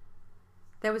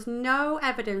 There was no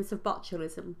evidence of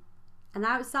botulism, and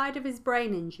outside of his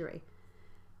brain injury,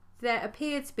 there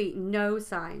appeared to be no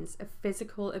signs of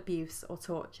physical abuse or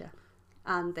torture,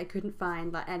 and they couldn't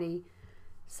find any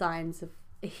signs of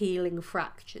healing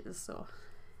fractures or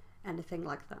anything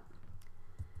like that.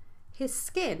 His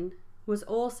skin was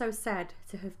also said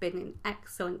to have been in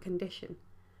excellent condition,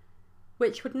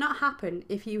 which would not happen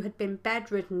if you had been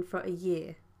bedridden for a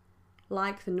year,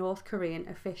 like the North Korean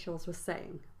officials were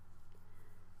saying.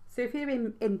 So if you'd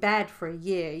been in bed for a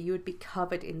year, you would be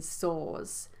covered in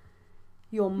sores,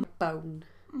 your bone,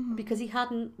 because he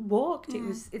hadn't walked.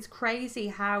 It's crazy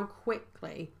how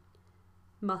quickly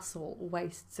muscle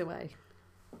wastes away.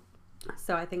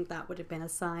 So I think that would have been a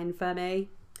sign for me.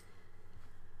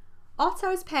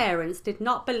 Otto's parents did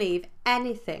not believe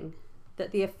anything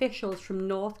that the officials from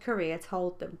North Korea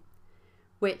told them,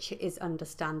 which is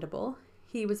understandable.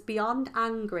 He was beyond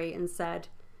angry and said,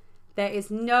 "There is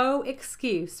no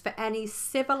excuse for any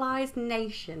civilized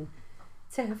nation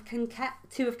to have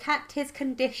kept his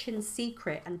condition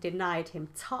secret and denied him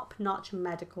top-notch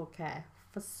medical care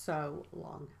for so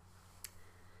long."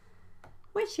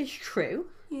 Which is true.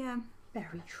 Yeah.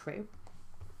 Very true.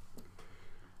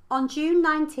 On June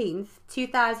 19th,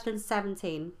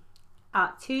 2017,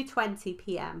 at 2:20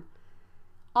 p.m,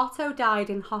 Otto died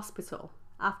in hospital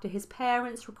after his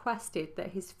parents requested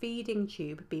that his feeding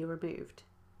tube be removed.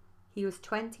 He was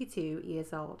 22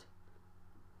 years old.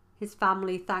 His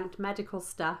family thanked medical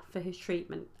staff for his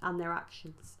treatment and their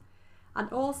actions,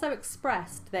 and also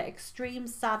expressed their extreme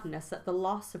sadness at the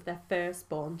loss of their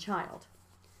firstborn child.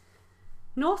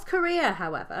 North Korea,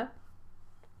 however,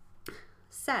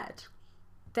 said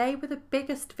they were the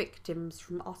biggest victims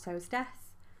from Otto's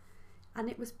death, and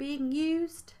it was being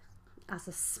used as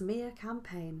a smear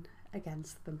campaign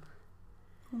against them.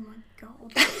 Oh my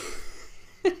God.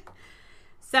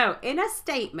 So, in a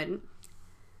statement,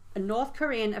 a North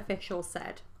Korean official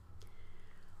said,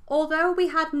 "Although we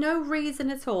had no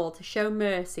reason at all to show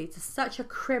mercy to such a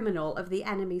criminal of the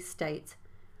enemy state,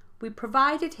 we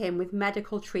provided him with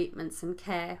medical treatments and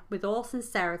care with all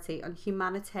sincerity on a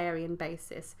humanitarian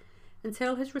basis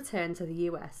until his return to the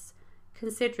US,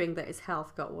 considering that his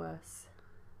health got worse."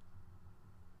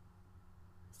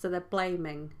 So they're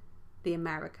blaming the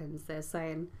Americans. They're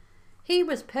saying, he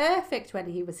was perfect when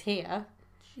he was here.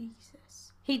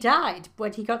 Jesus. He died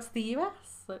when he got to the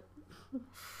US.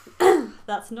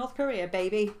 That's North Korea,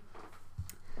 baby.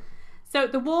 So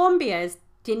the Warmbiers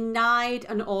denied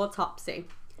an autopsy,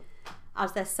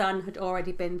 as their son had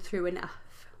already been through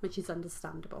enough, which is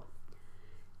understandable.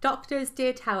 Doctors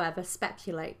did, however,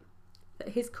 speculate that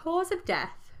his cause of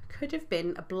death could have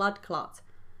been a blood clot,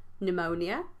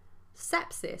 pneumonia,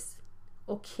 sepsis,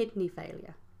 or kidney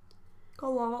failure. Got a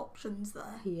lot of options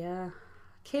there. Yeah.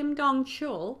 Kim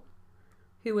Dong-chul,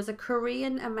 who was a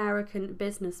Korean-American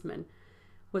businessman,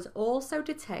 was also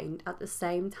detained at the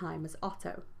same time as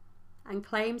Otto, and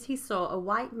claims he saw a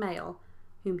white male,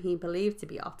 whom he believed to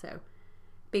be Otto,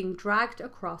 being dragged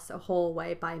across a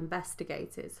hallway by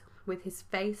investigators with his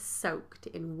face soaked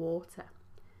in water,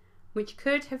 which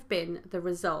could have been the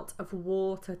result of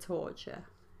water torture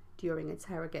during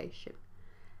interrogation,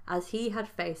 as he had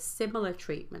faced similar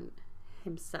treatment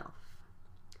himself.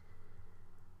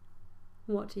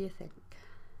 What do you think?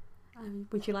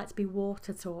 Would you like to be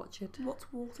water tortured?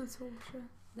 What's water torture?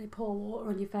 They pour water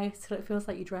on your face till it feels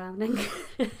like you're drowning.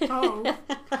 Oh.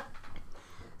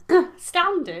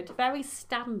 Standard, very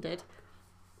standard.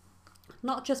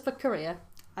 Not just for Korea.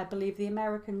 I believe the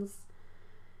Americans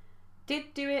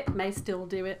did do it, may still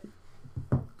do it.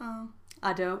 Oh.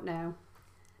 I don't know.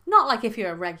 Not like if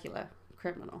you're a regular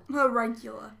criminal. No,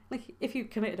 regular. Like if you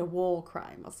committed a war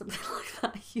crime or something like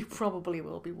that, you probably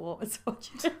will be water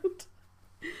tortured.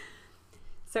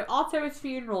 So Otto's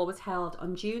funeral was held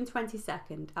on June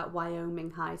 22nd at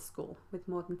Wyoming High School, with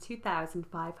more than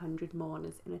 2,500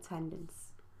 mourners in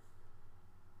attendance.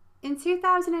 In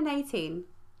 2018,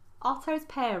 Otto's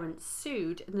parents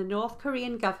sued the North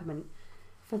Korean government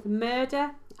for the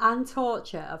murder and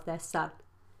torture of their son.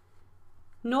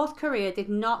 North Korea did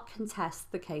not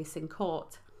contest the case in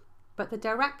court, but the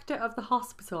director of the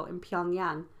hospital in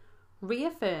Pyongyang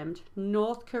reaffirmed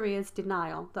North Korea's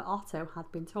denial that Otto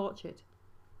had been tortured.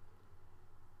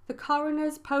 The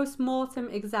coroner's post-mortem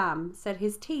exam said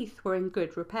his teeth were in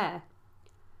good repair,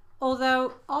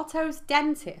 although Otto's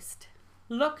dentist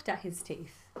looked at his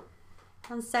teeth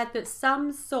and said that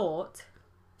some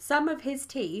of his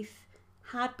teeth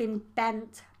had been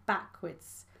bent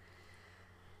backwards.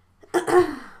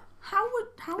 How would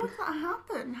that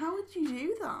happen? How would you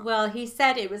do that? Well, he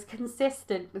said it was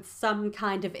consistent with some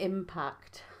kind of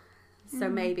impact. So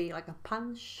maybe like a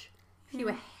punch. If you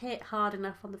were hit hard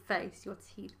enough on the face, your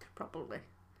teeth could probably.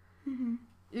 Mm-hmm.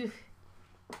 Didn't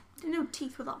know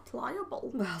teeth were that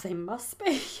pliable. Well, they must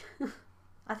be.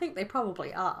 I think they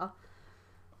probably are.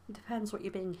 It depends what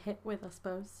you're being hit with, I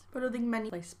suppose. But I don't think many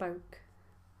They spoke.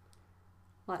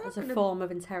 Like, as a form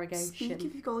of interrogation. speak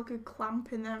if you've got like a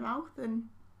clamp in their mouth and...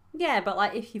 Yeah, but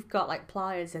like if you've got like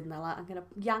pliers in there, like I'm going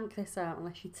to yank this out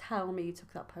unless you tell me you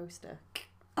took that poster.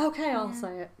 Okay, I'll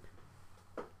say it.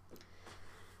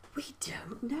 We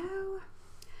don't know.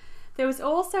 There was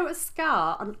also a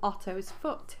scar on Otto's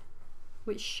foot,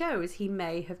 which shows he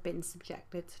may have been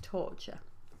subjected to torture.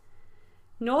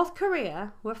 North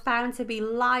Korea were found to be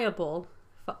liable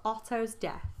for Otto's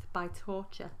death by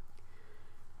torture.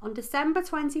 On December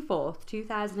 24th,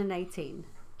 2018,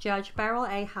 Judge Beryl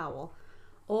A. Howell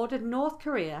ordered North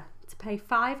Korea to pay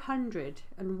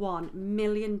 $501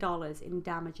 million in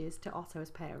damages to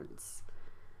Otto's parents,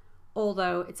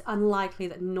 although it's unlikely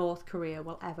that North Korea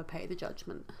will ever pay the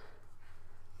judgment.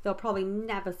 They'll probably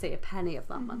never see a penny of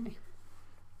that money.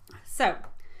 So,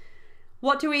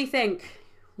 what do we think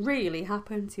really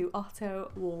happened to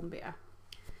Otto Warmbier?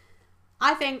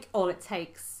 I think all it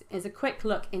takes is a quick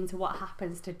look into what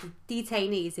happens to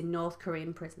detainees in North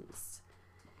Korean prisons,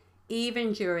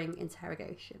 even during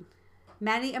interrogation.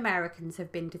 Many Americans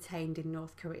have been detained in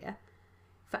North Korea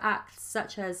for acts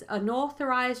such as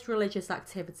unauthorized religious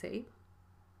activity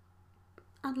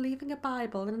and leaving a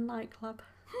Bible in a nightclub.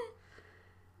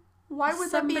 Why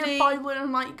would there be a Bible in a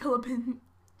nightclub in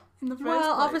the first place?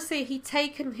 Well, obviously he'd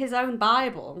taken his own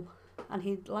Bible and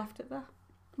he'd left it there.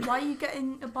 Why are you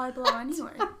getting a Bible out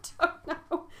anyway? I don't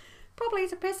know. Probably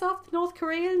to piss off the North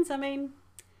Koreans. I mean,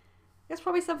 it's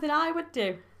probably something I would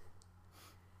do.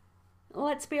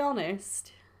 Let's be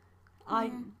honest.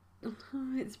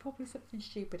 It's probably something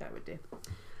stupid I would do.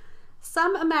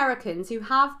 Some Americans who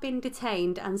have been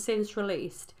detained and since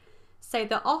released say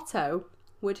that Otto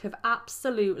would have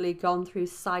absolutely gone through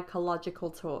psychological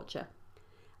torture,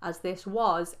 as this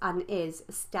was and is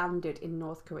standard in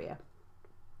North Korea.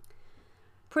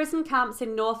 Prison camps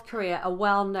in North Korea are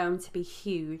well known to be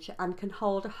huge and can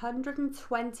hold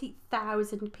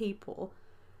 120,000 people,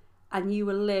 and you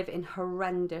will live in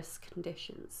horrendous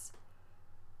conditions.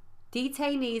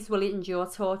 Detainees will endure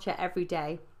torture every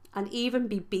day and even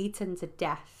be beaten to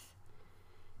death.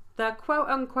 The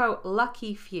quote-unquote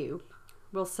lucky few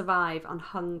will survive on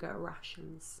hunger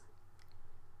rations.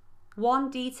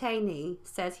 One detainee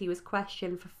says he was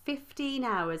questioned for 15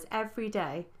 hours every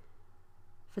day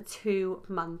for 2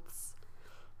 months.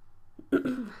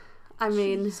 I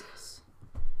mean, Jesus.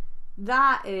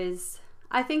 that is...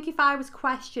 I think if I was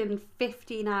questioned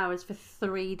 15 hours for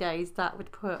 3 days, that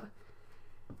would put...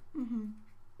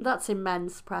 That's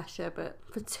immense pressure, but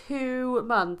for 2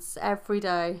 months every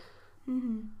day.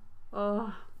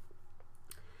 Oh.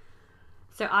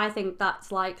 So I think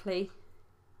that's likely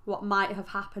what might have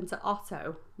happened to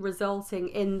Otto, resulting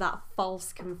in that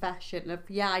false confession of,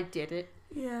 yeah, I did it.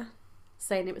 Yeah.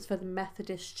 Saying it was for the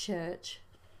Methodist Church.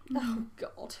 Oh,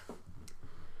 God.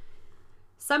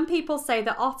 Some people say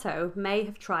that Otto may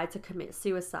have tried to commit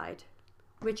suicide,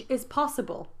 which is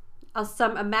possible, as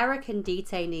some American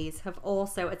detainees have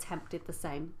also attempted the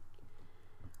same.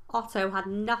 Otto had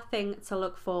nothing to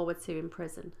look forward to in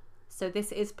prison, so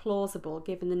this is plausible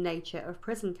given the nature of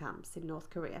prison camps in North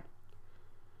Korea.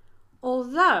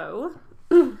 Although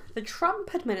the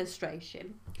Trump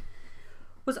administration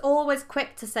was always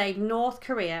quick to say North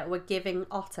Korea were giving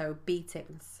Otto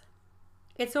beatings.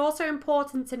 It's also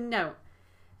important to note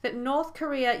that North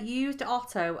Korea used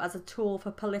Otto as a tool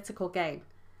for political gain,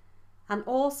 and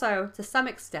also, to some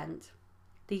extent,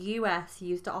 the US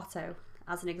used Otto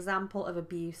as an example of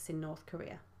abuse in North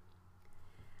Korea.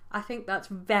 I think that's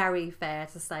very fair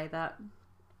to say that.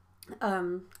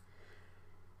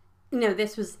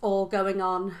 This was all going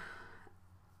on,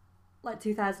 like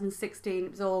 2016,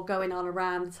 it was all going on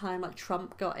around the time like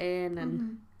Trump got in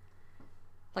and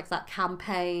like that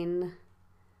campaign.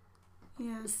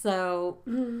 Yeah. So,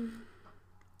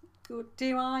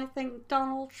 do I think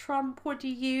Donald Trump would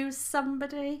use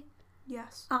somebody?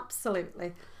 Yes.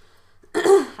 Absolutely.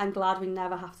 I'm glad we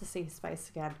never have to see his face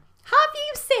again. Have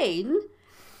you seen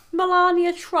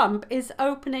Melania Trump is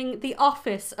opening the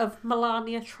office of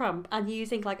Melania Trump and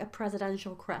using like a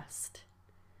presidential crest?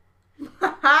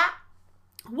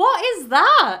 What is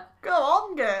that? Go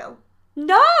on, girl.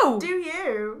 No! Do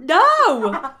you?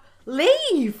 No!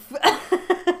 Leave!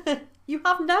 You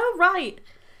have no right.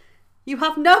 You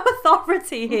have no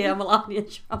authority here, Melania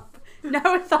Trump.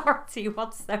 No authority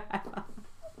whatsoever.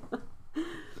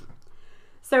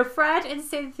 So Fred and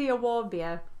Cynthia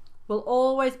Warmbier will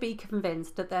always be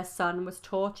convinced that their son was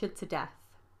tortured to death.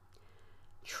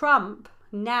 Trump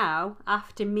now,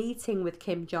 after meeting with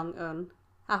Kim Jong-un,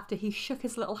 after he shook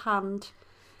his little hand,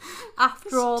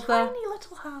 after all the tiny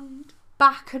little hand,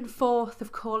 back and forth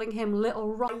of calling him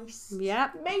little Rice.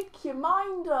 Yep. Make your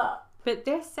mind up. But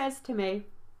this says to me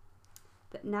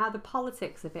that now the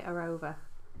politics of it are over.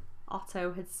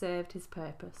 Otto had served his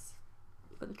purpose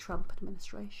for the Trump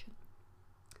administration.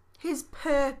 His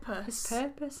purpose. His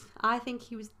purpose? I think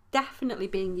he was definitely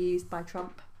being used by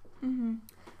Trump. Mm-hmm.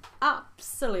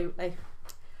 Absolutely.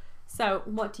 So,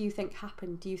 what do you think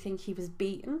happened? Do you think he was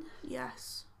beaten?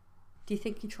 Yes. Do you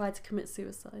think he tried to commit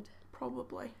suicide?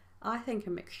 Probably. I think a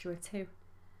mixture of two.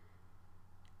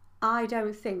 I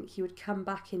don't think he would come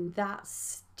back in that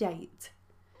state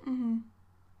Mm-hmm.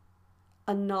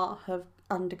 and not have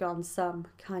undergone some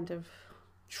kind of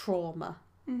trauma.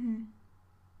 Mm-hmm.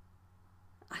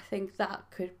 I think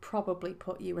that could probably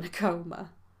put you in a coma.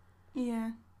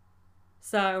 Yeah.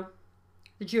 So,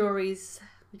 the jury's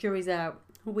out.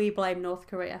 We blame North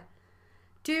Korea.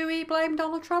 Do we blame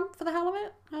Donald Trump for the hell of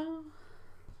it?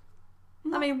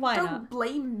 I mean, why don't not?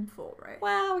 blame him for it.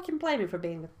 Well, we can blame him for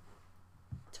being a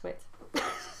twit.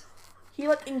 He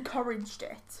like encouraged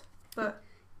it, but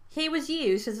He was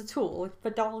used as a tool for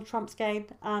Donald Trump's gain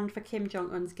and for Kim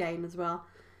Jong-un's gain as well.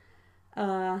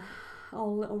 Oh,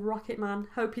 little rocket man.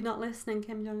 Hope you're not listening,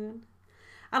 Kim Jong-un.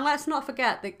 And let's not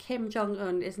forget that Kim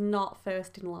Jong-un is not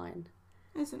first in line.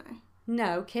 isn't he?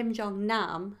 No, Kim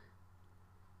Jong-nam,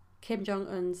 Kim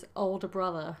Jong-un's older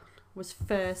brother, was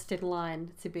first in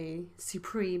line to be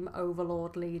Supreme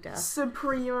Overlord leader.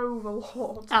 Supreme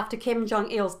Overlord. After Kim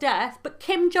Jong-il's death, but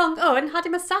Kim Jong-un had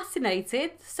him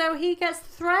assassinated, so he gets the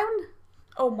throne.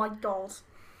 Oh my god.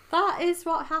 That is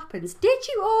what happens. Did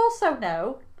you also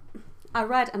know, I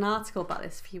read an article about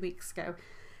this a few weeks ago,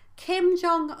 Kim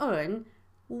Jong-un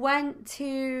went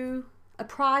to a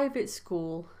private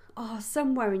school,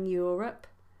 somewhere in Europe.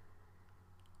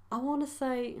 I want to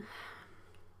say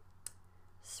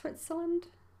Switzerland?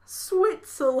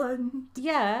 Switzerland.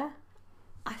 Yeah.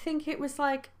 I think it was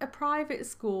like a private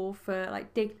school for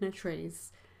like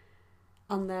dignitaries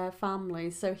and their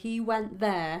families. So he went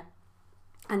there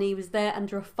and he was there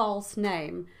under a false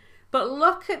name. But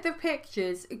look at the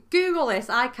pictures. Google this.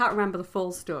 I can't remember the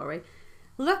full story.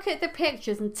 Look at the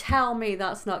pictures and tell me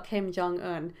that's not Kim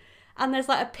Jong-un. And there's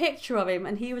like a picture of him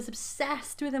and he was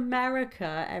obsessed with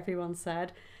America, everyone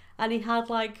said. And he had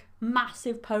like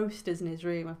massive posters in his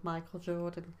room of Michael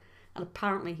Jordan. And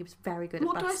apparently he was very good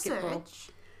What at do I basketball. search?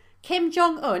 Kim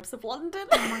Jong-un of London.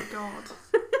 Oh my god.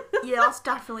 Yeah, that's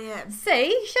definitely him.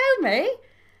 See? Show me.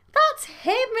 That's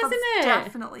him, isn't it? That's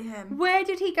definitely him. Where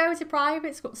did he go to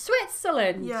private school?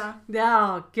 Switzerland. Yeah.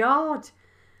 Oh, God.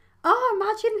 Oh,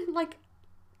 imagine, like,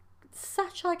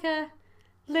 such, like, a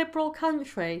liberal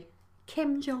country.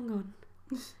 Kim Jong-un.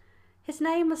 His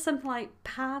name was something like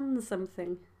Pan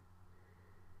something.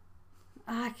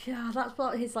 Ah, God, that's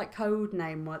what his, like, code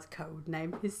name was. Code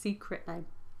name. His secret name.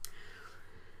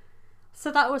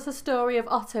 So that was the story of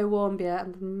Otto Warmbier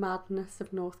and the madness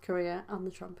of North Korea and the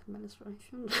Trump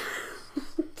administration.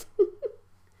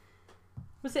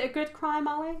 Was it a good crime,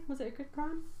 Ali? Was it a good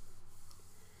crime?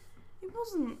 It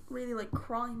wasn't really like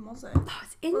crime, was it? Oh,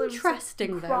 it's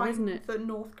interesting though, crime isn't it? that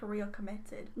North Korea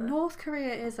committed. But North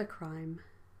Korea is a crime.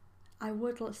 I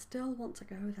would still want to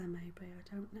go there maybe,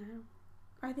 I don't know.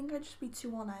 I think I'd just be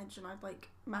too on edge and I'd like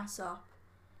mess up.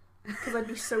 Because I'd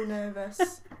be so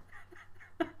nervous.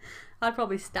 I'd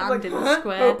probably stand Like, in the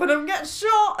square. open and get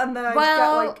shot, and then I'd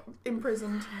Well- get like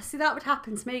imprisoned. See, that would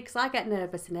happen to me because I get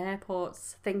nervous in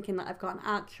airports thinking that I've got an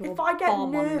actual If I get bomb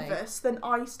on me. nervous, then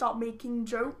I start making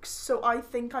jokes, so I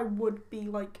think I would be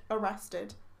like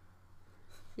arrested.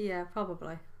 Yeah,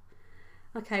 probably.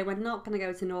 Okay, we're not going to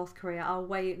go to North Korea. I'll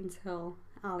wait until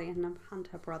Ali and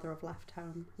her brother have left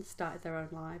home and started their own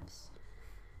lives.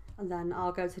 And then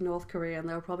I'll go to North Korea and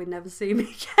they'll probably never see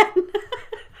me again.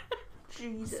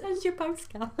 Jesus. Send your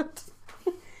postcard.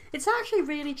 It's actually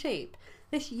really cheap.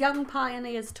 This Young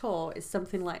Pioneers tour is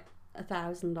something like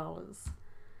 $1,000. Does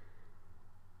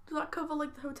that cover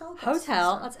like the hotel costs and Hotel,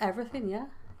 stuff? that's everything, yeah.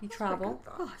 You That's travel.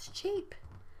 pretty good, Oh, it's cheap.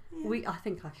 Yeah. I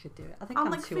think I should do it. I think And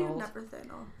I'm like too food old. and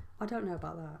everything. Or... I don't know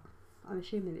about that. I'm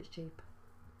assuming it's cheap.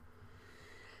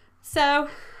 So,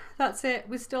 that's it.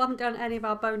 We still haven't done any of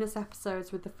our bonus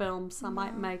episodes with the films. I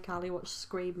might No. make Ali watch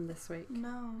Scream this week.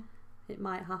 No. It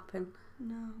might happen.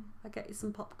 No. I'll get you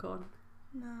some popcorn.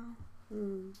 No.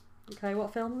 Okay,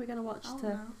 what film are we going to watch Oh to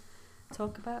no.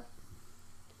 talk about?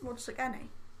 Well, just like any.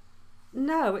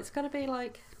 No, it's got to be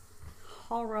like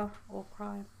horror or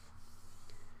crime.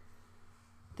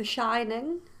 The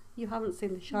Shining. You haven't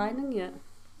seen The Shining yet.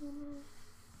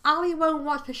 Ali won't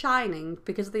watch The Shining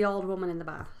because of the old woman in the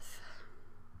bath.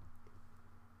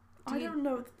 I don't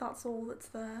know that that's all that's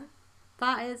there.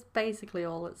 That is basically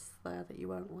all that's there that you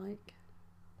won't like.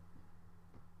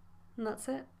 And that's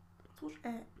it. Watch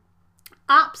it.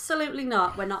 Absolutely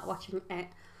not. We're not watching it.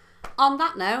 On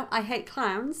that note, I hate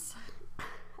clowns.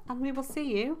 And we will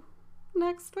see you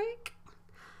next week.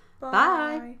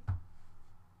 Bye.